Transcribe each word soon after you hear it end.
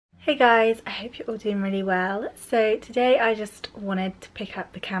Hey guys, I hope you're all doing really well. So today I just wanted to pick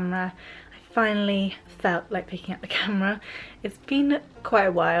up the camera. I finally felt like picking up the camera. It's been quite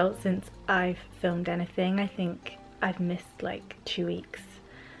a while since I've filmed anything. I think I've missed like 2 weeks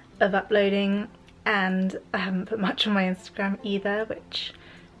of uploading and I haven't put much on my Instagram either, which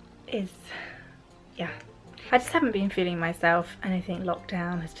is, yeah. I just haven't been feeling myself and I think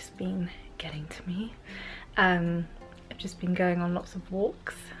lockdown has just been getting to me. I've just been going on lots of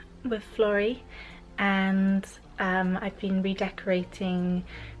walks with Florrie and I've been redecorating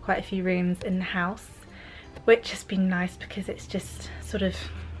quite a few rooms in the house, which has been nice because it's just sort of,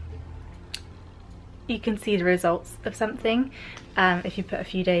 you can see the results of something if you put a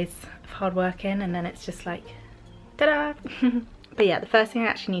few days of hard work in, and then it's just like ta-da. But yeah, the first thing I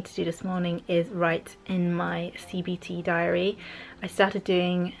actually need to do this morning is write in my CBT diary. I started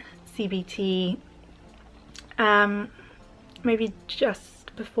doing CBT maybe just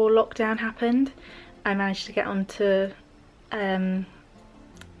before lockdown happened. I managed to get onto,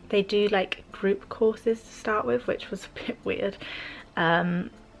 they do like group courses to start with, which was a bit weird,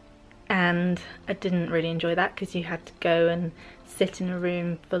 and I didn't really enjoy that because you had to go and sit in a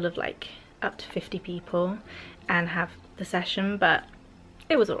room full of like up to 50 people and have the session, but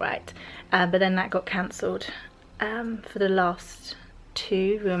it was alright. But then that got cancelled for the last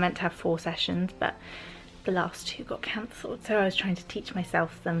two. We were meant to have 4 sessions, but the last 2 got cancelled, so I was trying to teach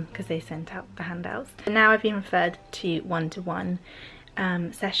myself them because they sent out the handouts. And now I've been referred to one-to-one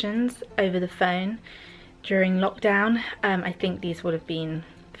sessions over the phone during lockdown. I think these would have been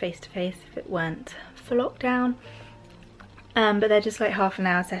face-to-face if it weren't for lockdown, but they're just like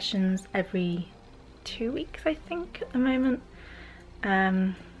half-an-hour sessions every 2 weeks, I think, at the moment.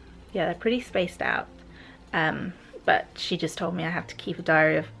 Yeah, they're pretty spaced out, but she just told me I have to keep a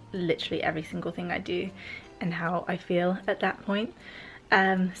diary of literally every single thing I do and how I feel at that point,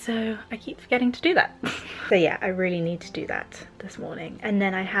 so I keep forgetting to do that. So yeah, I really need to do that this morning. And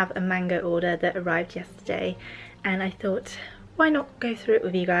then I have a mango order that arrived yesterday and I thought, why not go through it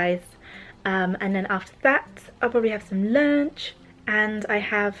with you guys, and then after that I'll probably have some lunch, and I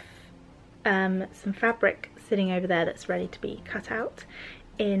have some fabric sitting over there that's ready to be cut out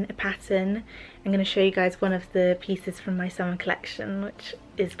in a pattern. I'm going to show you guys one of the pieces from my summer collection, which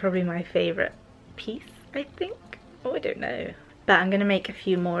is probably my favourite piece, I think. Oh, I don't know. But I'm going to make a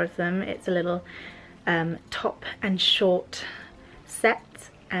few more of them. It's a little top and short set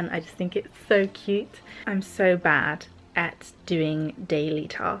and I just think it's so cute. I'm so bad at doing daily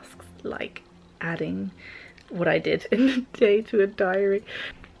tasks, like adding what I did in a day to a diary.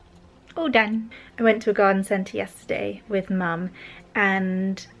 All done. I went to a garden centre yesterday with Mum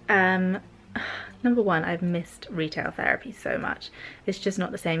and number one, I've missed retail therapy so much. It's just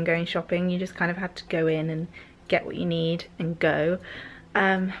not the same going shopping. You just kind of have to go in and get what you need and go,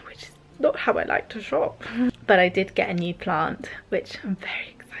 which is not how I like to shop. But I did get a new plant, which I'm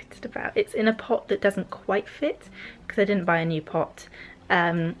very excited about. It's in a pot that doesn't quite fit because I didn't buy a new pot,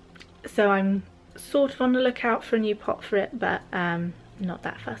 so I'm sort of on the lookout for a new pot for it, but not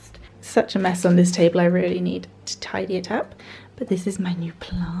that fussed. Such a mess on this table, I really need to tidy it up. But this is my new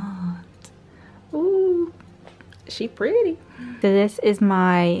plant. Ooh, is she pretty? So this is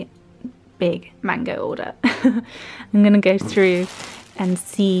my big mango order. I'm gonna go through and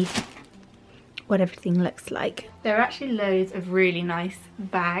see what everything looks like. There are actually loads of really nice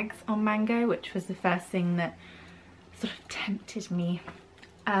bags on mango, which was the first thing that sort of tempted me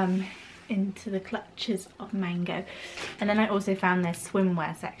into the clutches of mango. And then I also found their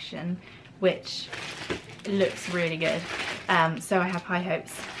swimwear section, which looks really good, so I have high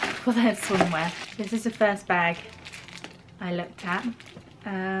hopes for their swimwear. This is the first bag I looked at.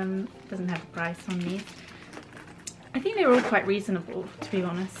 Doesn't have a price on these. I think they were all quite reasonable, to be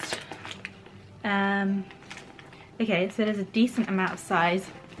honest. Okay, so there's a decent amount of size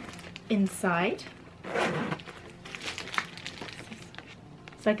inside.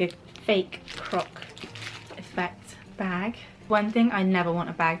 It's like a fake croc effect bag. One thing I never want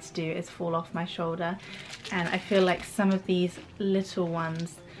a bag to do is fall off my shoulder, and I feel like some of these little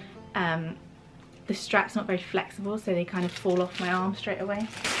ones, the strap's not very flexible, so they kind of fall off my arm straight away.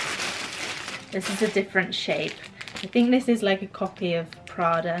 This is a different shape. I think this is like a copy of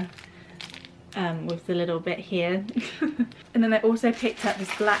Prada, with the little bit here. And then I also picked up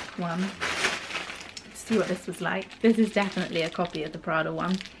this black one to see what this was like. This is definitely a copy of the Prada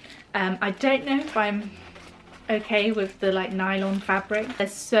one. I don't know if I'm okay with the like nylon fabric.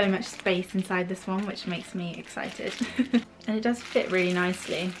 There's so much space inside this one, which makes me excited. And it does fit really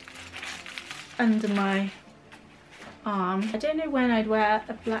nicely under my arm. I don't know when I'd wear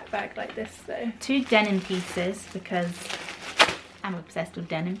a black bag like this though. 2 denim pieces because I'm obsessed with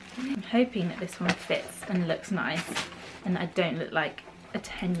denim. I'm hoping that this one fits and looks nice and I don't look like a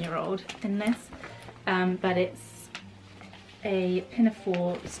 10-year-old in this. But it's a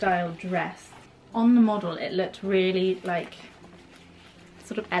pinafore style dress. On the model it looked really like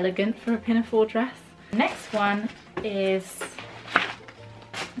sort of elegant for a pinafore dress. Next one is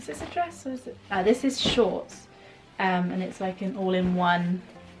this a dress or is it? This is shorts, and it's like an all-in-one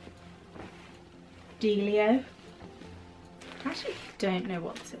dealio. I actually don't know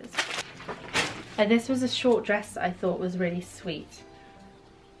what this is. This was a short dress that I thought was really sweet,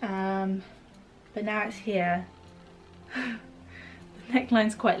 but now it's here. The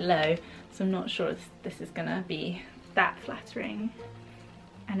neckline's quite low, so I'm not sure if this is gonna be that flattering,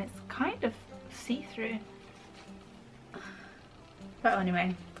 and it's kind of see-through. But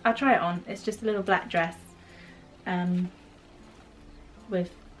anyway, I'll try it on. It's just a little black dress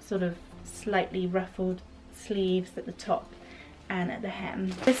with sort of slightly ruffled sleeves at the top and at the hem.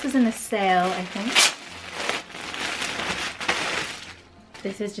 This was in a sale, I think.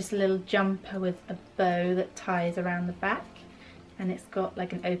 This is just a little jumper with a bow that ties around the back, and it's got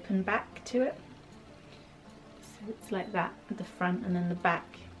like an open back to it. So it's like that at the front, and then the back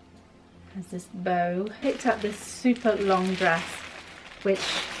has this bow. I picked up this super long dress, which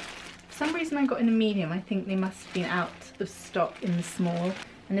for some reason I got in a medium. I think they must have been out of stock in the small.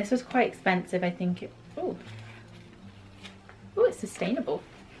 And this was quite expensive. I think it, oh, it's sustainable.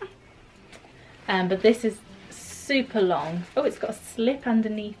 But this is super long. Oh, it's got a slip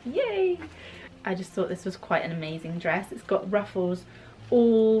underneath, yay! I just thought this was quite an amazing dress. It's got ruffles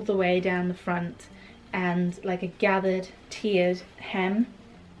all the way down the front and like a gathered tiered hem.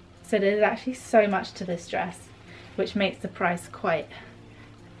 So there's actually so much to this dress, which makes the price quite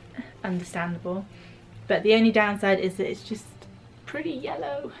understandable. But the only downside is that it's just pretty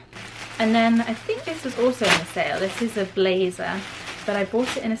yellow. And then I think this was also in a sale. This is a blazer, but I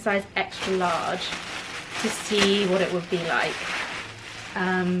bought it in a size extra large to see what it would be like.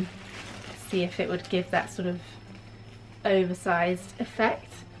 See if it would give that sort of oversized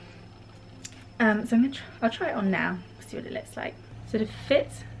effect. So I'll try it on now, see what it looks like. So the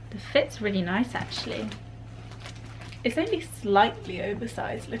fit's really nice actually. It's only slightly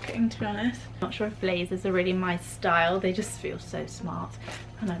oversized looking, to be honest. I'm not sure if blazers are really my style, they just feel so smart.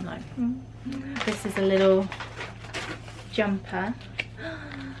 And I'm like, This is a little jumper.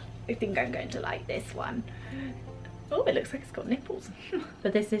 I think I'm going to like this one. Oh, it looks like it's got nipples.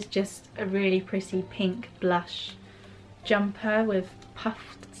 But this is just a really pretty pink blush jumper with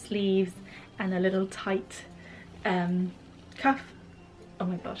puffed sleeves and a little tight cuff. Oh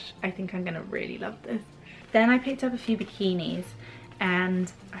my gosh, I think I'm gonna really love this. Then I picked up a few bikinis, and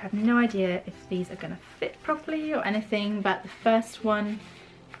I have no idea if these are gonna fit properly or anything, but the first one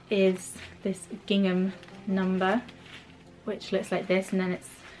is this gingham number, which looks like this, and then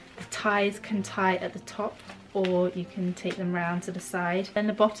the ties can tie at the top, or you can take them round to the side. Then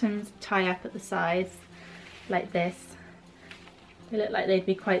the bottoms tie up at the sides like this. They look like they'd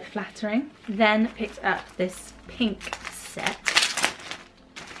be quite flattering. Then picked up this pink set,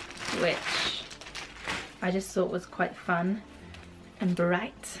 which I just thought was quite fun and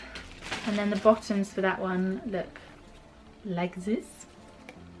bright. And then the bottoms for that one look like this.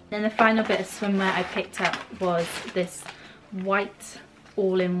 Then the final bit of swimwear I picked up was this white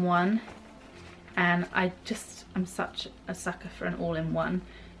all-in-one, and I'm such a sucker for an all-in-one,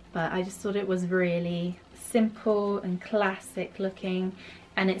 but I just thought it was really simple and classic looking,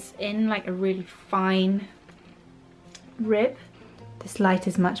 and it's in like a really fine rib. This light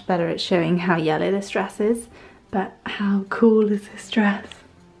is much better at showing how yellow this dress is, but how cool is this dress?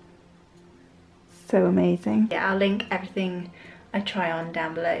 So amazing. Yeah, I'll link everything I try on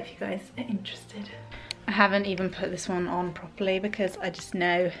down below if you guys are interested. I haven't even put this one on properly because I just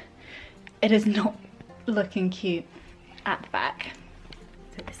know it is not looking cute at the back.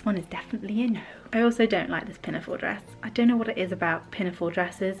 So this one is definitely a no. I also don't like this pinafore dress. I don't know what it is about pinafore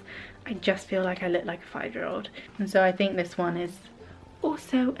dresses. I just feel like I look like a 5-year-old. And so I think this one is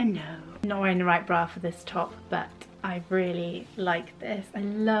also a no. I'm not wearing the right bra for this top, but I really like this. I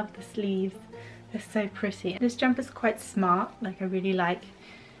love the sleeves. They're so pretty. This jumper's quite smart. Like, I really like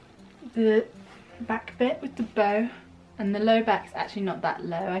the back bit with the bow, and the low back's actually not that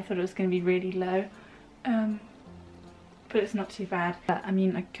low. I thought it was going to be really low, but it's not too bad. But, I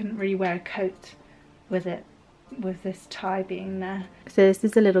mean, I couldn't really wear a coat with it, with this tie being there. So this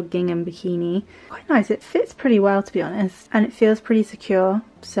is a little gingham bikini. Quite nice. It fits pretty well, to be honest, and it feels pretty secure.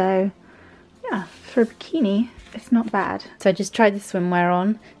 So yeah, for a bikini, it's not bad. So I just tried the swimwear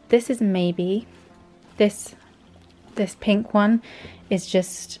on. This is maybe this pink one is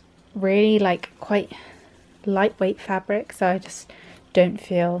just really like quite lightweight fabric, so I just don't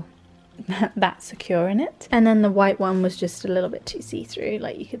feel that secure in it. And then the white one was just a little bit too see-through,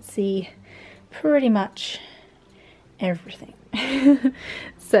 like you could see pretty much everything.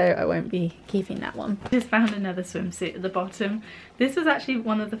 So I won't be keeping that one. Just found another swimsuit at the bottom. This was actually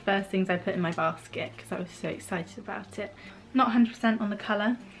one of the first things I put in my basket because I was so excited about it. Not 100% on the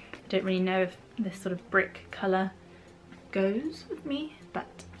colour. I don't really know if this sort of brick colour goes with me, but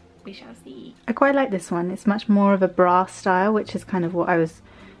we shall see. I quite like this one. It's much more of a bra style, which is kind of what I was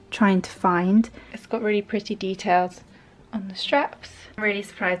trying to find. It's got really pretty details on the straps. I'm really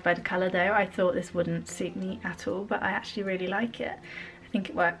surprised by the colour though. I thought this wouldn't suit me at all, but I actually really like it. I think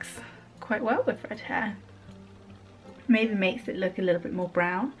it works quite well with red hair. Maybe makes it look a little bit more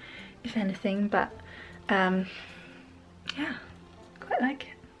brown, if anything, but yeah, quite like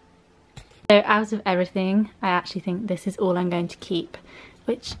it. So out of everything, I actually think this is all I'm going to keep,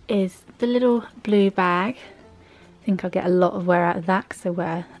 which is the little blue bag. I think I'll get a lot of wear out of that because I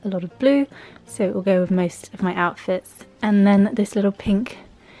wear a lot of blue, so it will go with most of my outfits. And then this little pink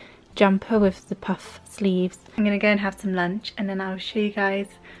jumper with the puff sleeves. I'm gonna go and have some lunch and then I'll show you guys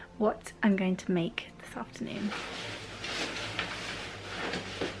what I'm going to make this afternoon.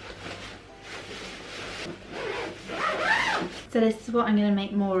 So this is what I'm gonna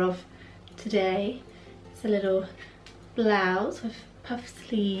make more of today. It's a little blouse with puff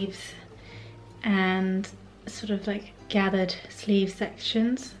sleeves and sort of like gathered sleeve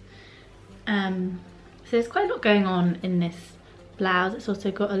sections. So there's quite a lot going on in this blouse. It's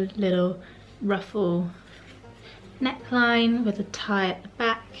also got a little ruffle neckline with a tie at the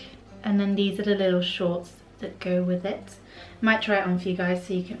back, and then these are the little shorts that go with it. I might try it on for you guys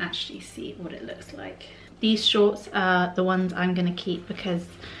so you can actually see what it looks like. These shorts are the ones I'm going to keep because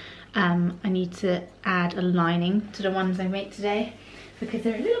I need to add a lining to the ones I make today because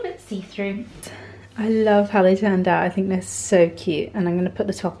they're a little bit see-through. I love how they turned out. I think they're so cute, and I'm going to put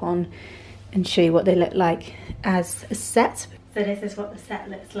the top on and show you what they look like as a set. So this is what the set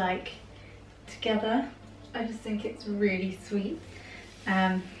looks like together. I just think it's really sweet.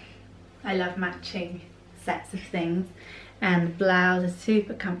 I love matching sets of things, and the blouse is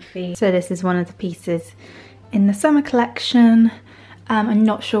super comfy. So this is one of the pieces in the summer collection. I'm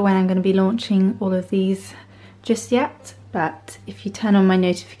not sure when I'm going to be launching all of these just yet, but if you turn on my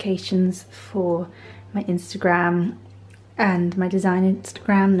notifications for my Instagram and my design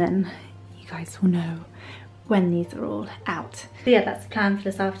Instagram, then you guys will know when these are all out. So yeah, that's the plan for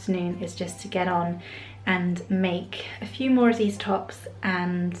this afternoon, is just to get on and make a few more of these tops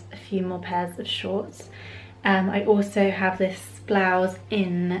and a few more pairs of shorts. I also have this blouse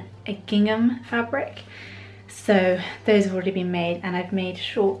in a gingham fabric, so those have already been made, and I've made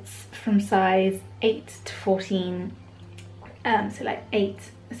shorts from size 8 to 14, so like 8,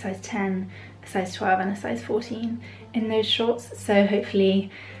 a size 10, a size 12 and a size 14 in those shorts, so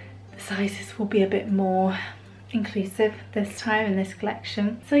hopefully the sizes will be a bit more inclusive this time in this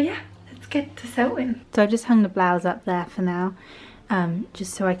collection. So yeah, let's get to sewing. So I've just hung the blouse up there for now,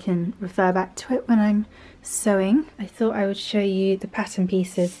 just so I can refer back to it when I'm sewing. I thought I would show you the pattern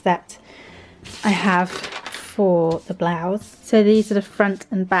pieces that I have for the blouse. So these are the front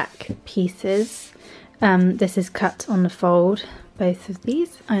and back pieces. This is cut on the fold, both of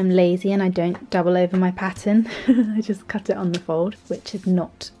these. I am lazy and I don't double over my pattern. I just cut it on the fold, which is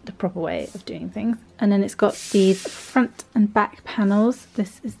not the proper way of doing things. And then it's got these front and back panels.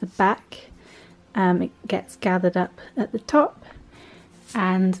 This is the back. It gets gathered up at the top,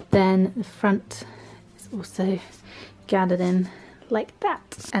 and then the front is also gathered in like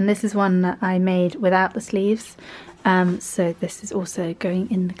that. And this is one that I made without the sleeves, so this is also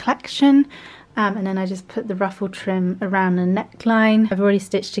going in the collection. And then I just put the ruffle trim around the neckline. I've already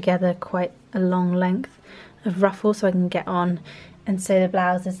stitched together quite a long length of ruffle so I can get on and sew the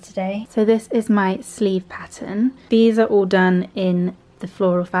blouses today. So this is my sleeve pattern. These are all done in the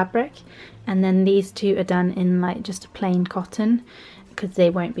floral fabric, and then these two are done in like just a plain cotton because they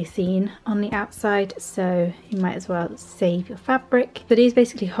won't be seen on the outside, so you might as well save your fabric. So these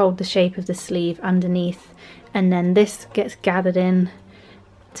basically hold the shape of the sleeve underneath, and then this gets gathered in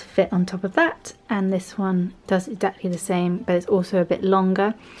to fit on top of that, and this one does exactly the same, but it's also a bit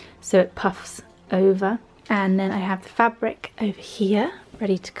longer so it puffs over. And then I have the fabric over here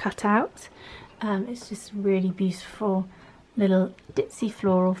ready to cut out. It's just really beautiful little ditzy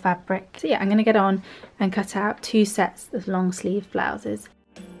floral fabric. So yeah, I'm gonna get on and cut out 2 sets of long sleeve blouses.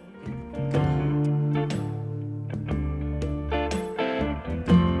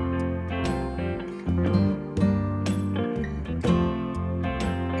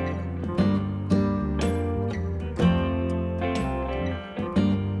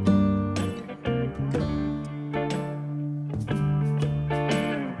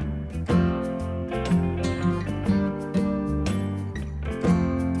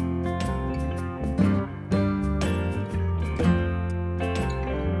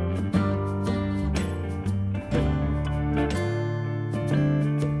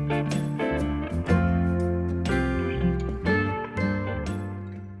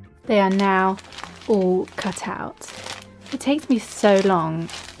 They are now all cut out. It takes me so long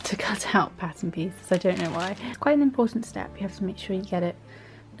to cut out pattern pieces, I don't know why. It's quite an important step. You have to make sure you get it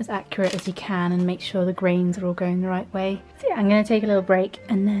as accurate as you can and make sure the grains are all going the right way. So yeah, I'm going to take a little break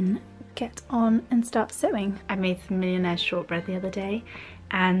and then get on and start sewing. I made some millionaire shortbread the other day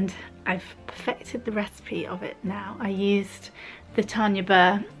and I've perfected the recipe of it now. I used the Tanya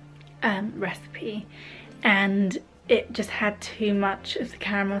Burr recipe and it just had too much of the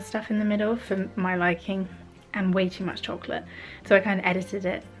caramel stuff in the middle for my liking and way too much chocolate. So I kind of edited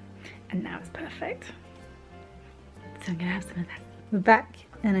it and now it's perfect. So I'm gonna have some of that. We're back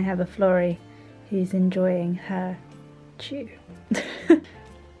and I have a Florrie who's enjoying her chew.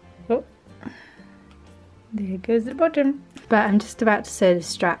 Oh, there goes the bottom. But I'm just about to sew the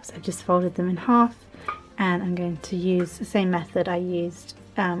straps. I've just folded them in half and I'm going to use the same method I used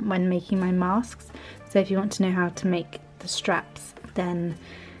when making my masks. So if you want to know how to make the straps, then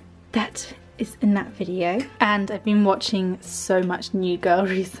that is in that video. And I've been watching so much New Girl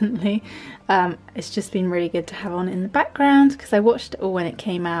recently. It's just been really good to have on in the background because I watched it all when it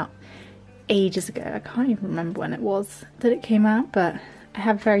came out ages ago. I can't even remember when it was that it came out, but I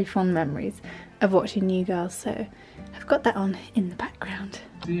have very fond memories of watching New Girl, so I've got that on in the background.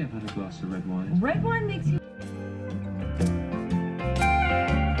 Do you have had a glass of red wine? Red wine makes you...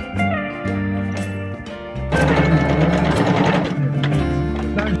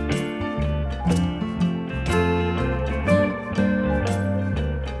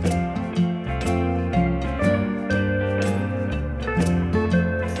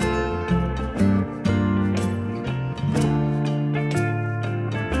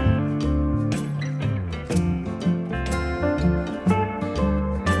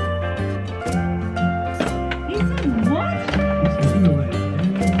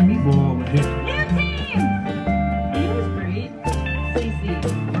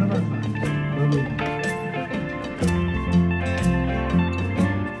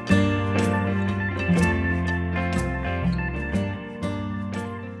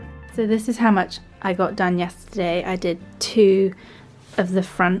 So this is how much I got done yesterday. I did 2 of the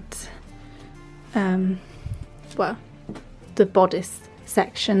front, well, the bodice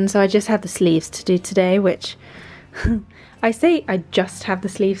section. So I just had the sleeves to do today, which I say I just have the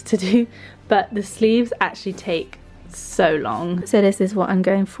sleeves to do, but the sleeves actually take so long. So this is what I'm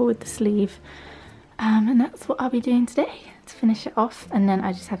going for with the sleeve. And that's what I'll be doing today to finish it off. And then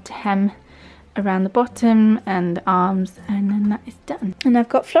I just have to hem around the bottom and the arms, and then that is done. And I've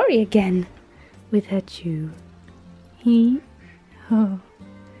got Florrie again with her chew. Oh,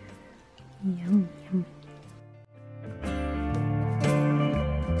 yum yum.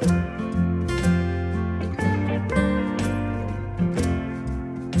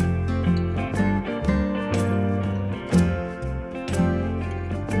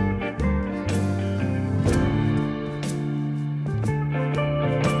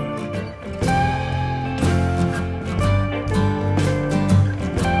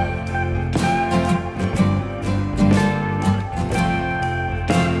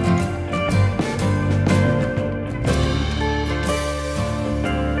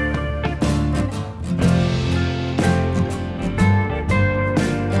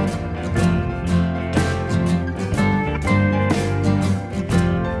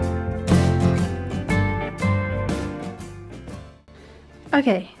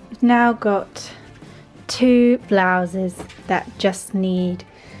 Okay, we've now got 2 blouses that just need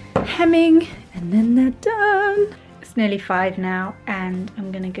hemming and then they're done. It's nearly 5 now and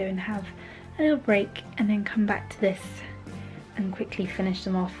I'm gonna go and have a little break and then come back to this and quickly finish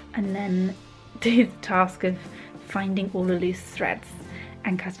them off and then do the task of finding all the loose threads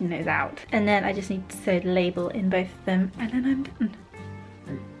and cutting those out. And then I just need to sew the label in both of them and then I'm done.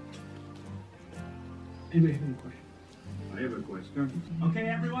 Anybody have any questions? I have a question. Okay,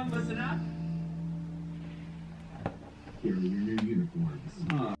 everyone, listen up. Here are your new uniforms.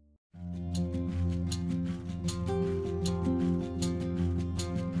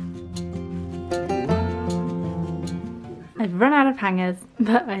 I've run out of hangers,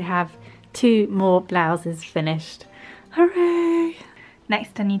 but I have 2 more blouses finished. Hooray!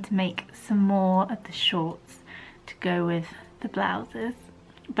 Next I need to make some more of the shorts to go with the blouses,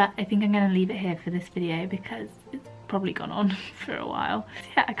 but I think I'm going to leave it here for this video because it's probably gone on for a while. So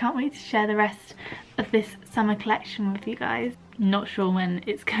yeah, I can't wait to share the rest of this summer collection with you guys. Not sure when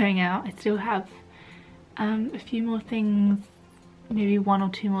it's going out. I still have a few more things, maybe 1 or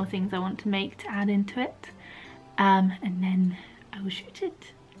 2 more things I want to make to add into it, and then I will shoot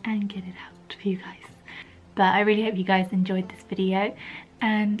it and get it out for you guys. But I really hope you guys enjoyed this video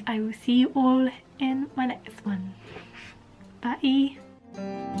and I will see you all in my next one. Bye!